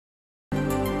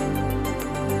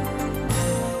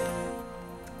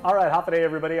All right, hop day,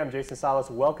 everybody. I'm Jason Salas.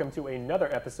 Welcome to another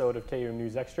episode of KUAM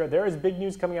News Extra. There is big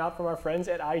news coming out from our friends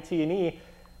at IT&E,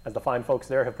 as the fine folks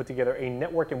there have put together a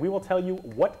network, and we will tell you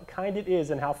what kind it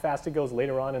is and how fast it goes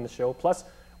later on in the show. Plus,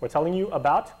 we're telling you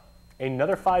about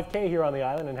another 5K here on the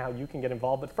island and how you can get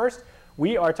involved. But first,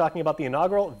 we are talking about the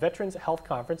inaugural Veterans Health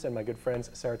Conference, and my good friends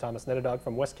Sarah Thomas Nedadog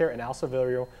from West Care and Al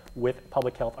Silverio with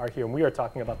Public Health are here, and we are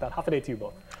talking about that. Hafa day to you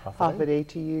both. Hafa day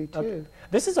to you too. Okay.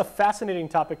 This is a fascinating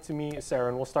topic to me, Sarah,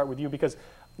 and we'll start with you because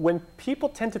when people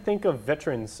tend to think of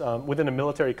veterans within a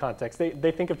military context,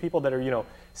 they think of people that are,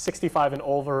 65 and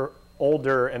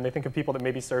older, and they think of people that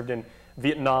maybe served in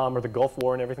Vietnam or the Gulf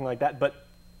War and everything like that. But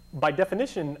by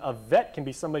definition, a vet can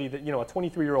be somebody that, a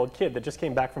 23-year-old kid that just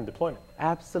came back from deployment.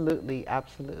 Absolutely,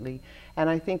 absolutely. And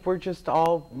I think we're just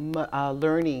all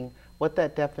learning what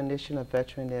that definition of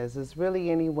veteran is. It's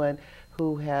really anyone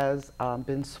who has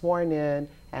been sworn in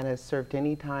and has served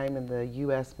any time in the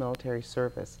U.S. military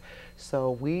service.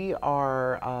 So we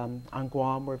are, on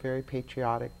Guam, we're very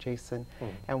patriotic, Jason,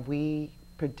 and we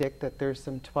predict that there's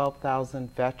some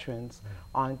 12,000 veterans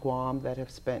on Guam that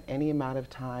have spent any amount of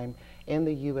time in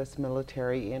the U.S.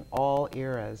 military in all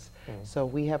eras. So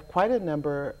we have quite a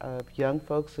number of young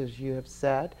folks, as you have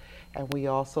said, and we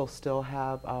also still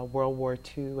have World War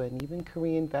II and even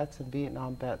Korean vets and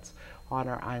Vietnam vets on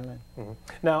our island.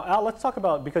 Now, Al, let's talk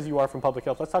about, because you are from public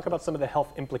health, let's talk about some of the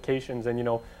health implications. And,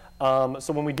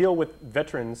 so when we deal with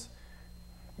veterans,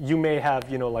 you may have,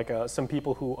 some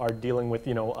people who are dealing with,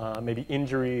 maybe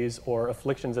injuries or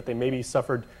afflictions that they maybe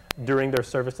suffered during their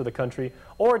service to the country,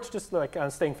 or it's just like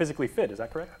staying physically fit. Is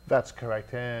that correct? That's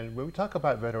correct. And when we talk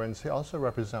about veterans, they also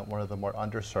represent one of the more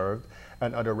underserved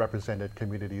and underrepresented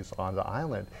communities on the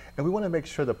island. And we want to make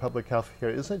sure that public health here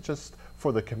isn't just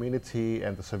for the community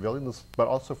and the civilians, but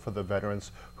also for the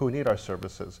veterans who need our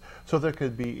services. So there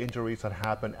could be injuries that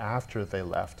happen after they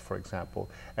left, for example,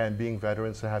 and being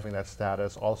veterans and having that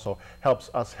status also helps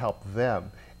us help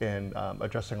them in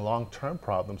addressing long-term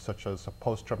problems such as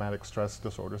post-traumatic stress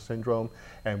disorder syndrome,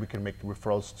 and we can make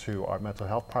referrals to our mental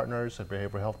health partners and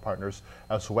behavioral health partners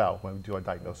as well when we do a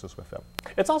diagnosis with them.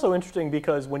 It's also interesting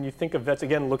because when you think of vets,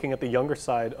 again, looking at the younger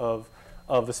side of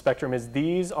the spectrum, is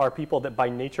these are people that by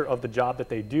nature of the job that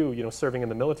they do, serving in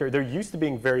the military, they're used to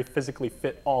being very physically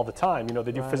fit all the time.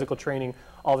 They do physical training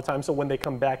all the time. So when they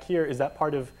come back here, is that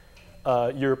part of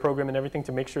your program and everything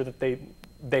to make sure that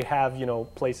they have,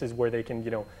 places where they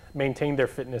can, maintain their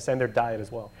fitness and their diet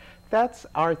as well? That's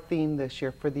our theme this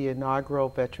year for the inaugural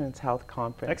Veterans Health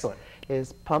Conference. Excellent.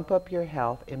 Is pump up your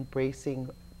health, embracing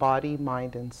body,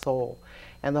 mind, and soul.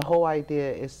 And the whole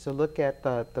idea is to look at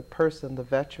the person, the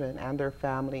veteran, and their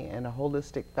family in a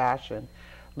holistic fashion,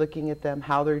 looking at them,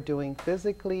 how they're doing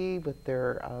physically with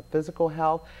their physical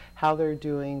health, how they're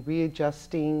doing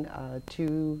readjusting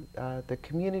to the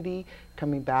community,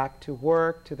 coming back to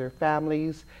work, to their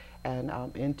families, and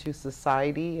into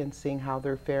society, and seeing how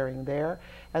they're faring there.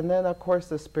 And then, of course,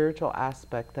 the spiritual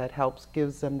aspect that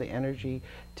gives them the energy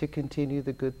to continue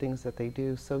the good things that they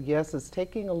do. So yes, it's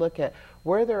taking a look at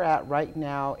where they're at right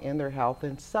now in their health,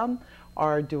 and some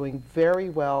are doing very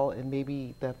well in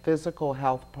maybe the physical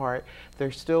health part.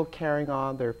 They're still carrying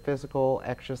on their physical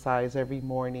exercise every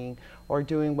morning or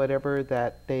doing whatever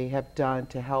that they have done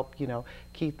to help,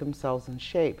 keep themselves in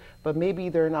shape. But maybe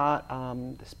they're not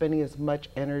spending as much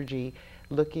energy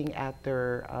looking at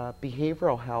their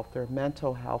behavioral health, their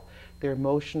mental health, their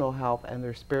emotional health, and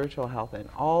their spiritual health. And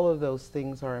all of those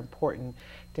things are important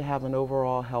to have an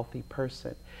overall healthy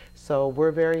person. So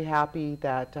we're very happy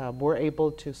that we're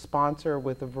able to sponsor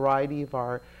with a variety of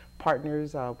our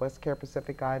partners, West Care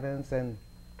Pacific Islands and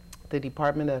the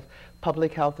Department of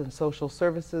Public Health and Social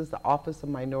Services, the Office of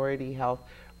Minority Health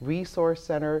Resource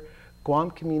Center,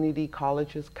 Guam Community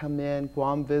Colleges come in,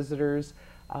 Guam Visitors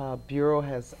Bureau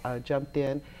has jumped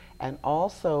in, and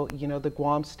also, the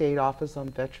Guam State Office on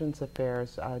Veterans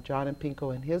Affairs, John and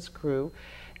Pinko and his crew,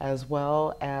 as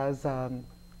well as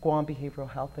Guam Behavioral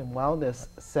Health and Wellness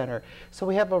Center. So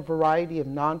we have a variety of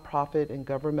nonprofit and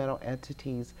governmental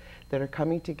entities that are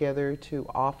coming together to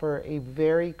offer a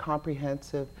very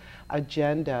comprehensive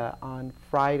agenda on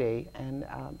Friday. And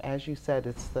as you said,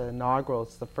 it's the inaugural.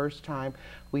 It's the first time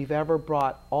we've ever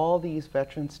brought all these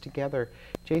veterans together.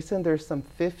 Jason, there's some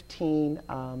 15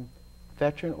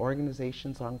 veteran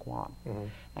organizations on Guam.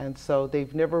 And so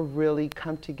they've never really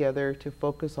come together to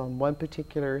focus on one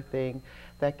particular thing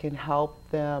that can help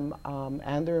them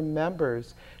and their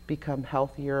members become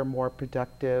healthier, more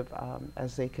productive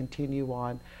as they continue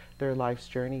on their life's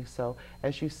journey. So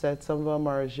as you said, some of them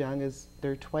are as young as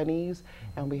their 20s,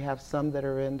 and we have some that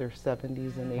are in their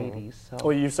 70s and 80s. So.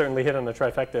 Well, you certainly hit on the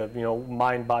trifecta of, you know,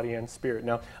 mind, body, and spirit.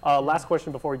 Now, last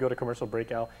question before we go to commercial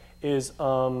break, Al, is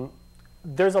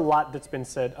there's a lot that's been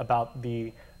said about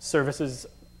the services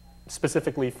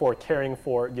specifically for caring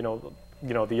for, you know,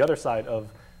 the other side of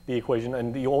the equation,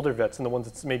 and the older vets and the ones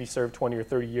that maybe served 20 or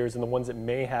 30 years, and the ones that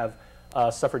may have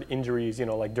suffered injuries, you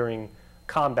know, like during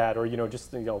combat, or, you know,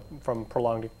 just, you know, from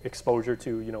prolonged exposure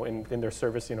to, you know, in their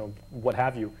service, you know, what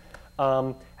have you.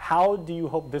 How do you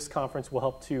hope this conference will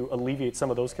help to alleviate some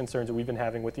of those concerns that we've been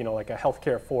having with, you know, like a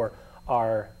healthcare for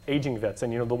our aging vets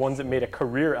and, you know, the ones that made a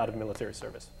career out of military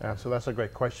service? So that's a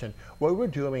great question. What we're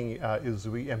doing is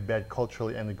we embed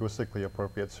culturally and linguistically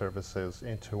appropriate services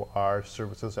into our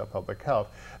services at Public Health.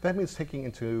 That means taking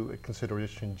into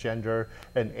consideration gender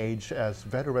and age, as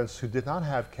veterans who did not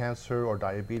have cancer or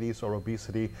diabetes or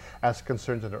obesity as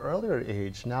concerns at an earlier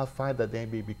age now find that they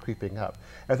may be creeping up.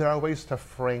 And there are ways to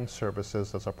frame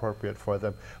services that's appropriate for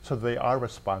them so they are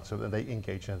responsive and they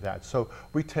engage in that. So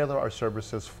we tailor our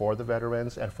services for the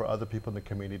veterans and for other people in the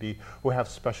community who have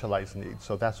specialized needs.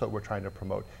 So that's what we're trying to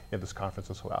promote in this conference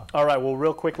as well. All right, well,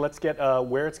 real quick, let's get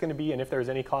where it's going to be and if there's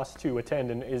any cost to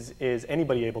attend, and is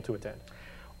anybody able to attend?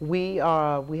 We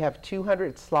have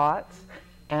 200 slots,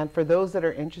 and for those that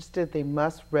are interested, they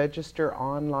must register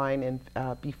online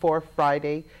before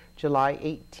Friday, July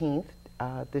 18th,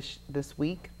 this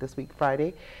week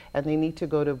Friday, and they need to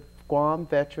go to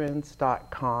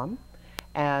KUAMveterans.com.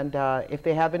 And if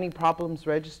they have any problems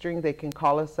registering, they can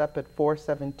call us up at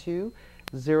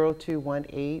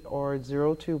 472-0218 or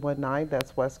 0219.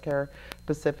 That's West Care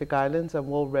Pacific Islands, and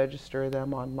we'll register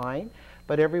them online.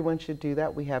 But everyone should do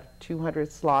that. We have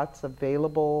 200 slots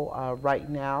available right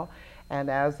now. And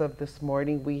as of this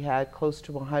morning, we had close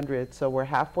to 100. So we're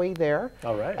halfway there.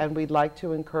 All right. And we'd like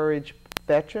to encourage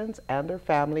veterans and their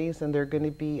families, and they're going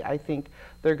to be, I think,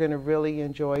 they're going to really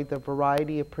enjoy the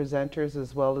variety of presenters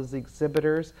as well as the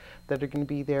exhibitors that are going to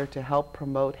be there to help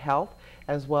promote health,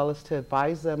 as well as to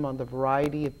advise them on the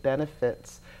variety of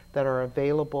benefits that are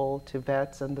available to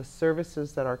vets and the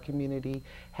services that our community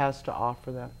has to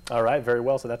offer them. All right, very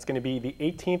well. So that's going to be the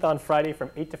 18th on Friday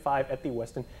from 8 to 5 at the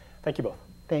Westin. Thank you both.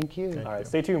 Thank you. All right,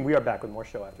 stay tuned. We are back with more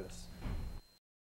show after this.